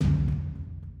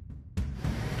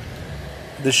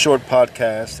This short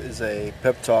podcast is a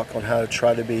pep talk on how to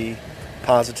try to be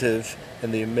positive in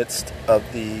the midst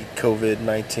of the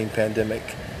COVID-19 pandemic.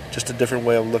 Just a different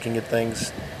way of looking at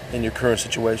things in your current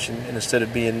situation, and instead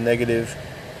of being negative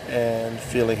and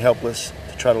feeling helpless,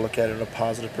 to try to look at it in a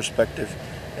positive perspective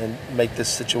and make this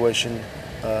situation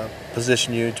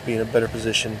position you to be in a better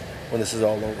position when this is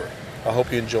all over. I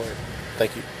hope you enjoy it.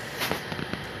 Thank you.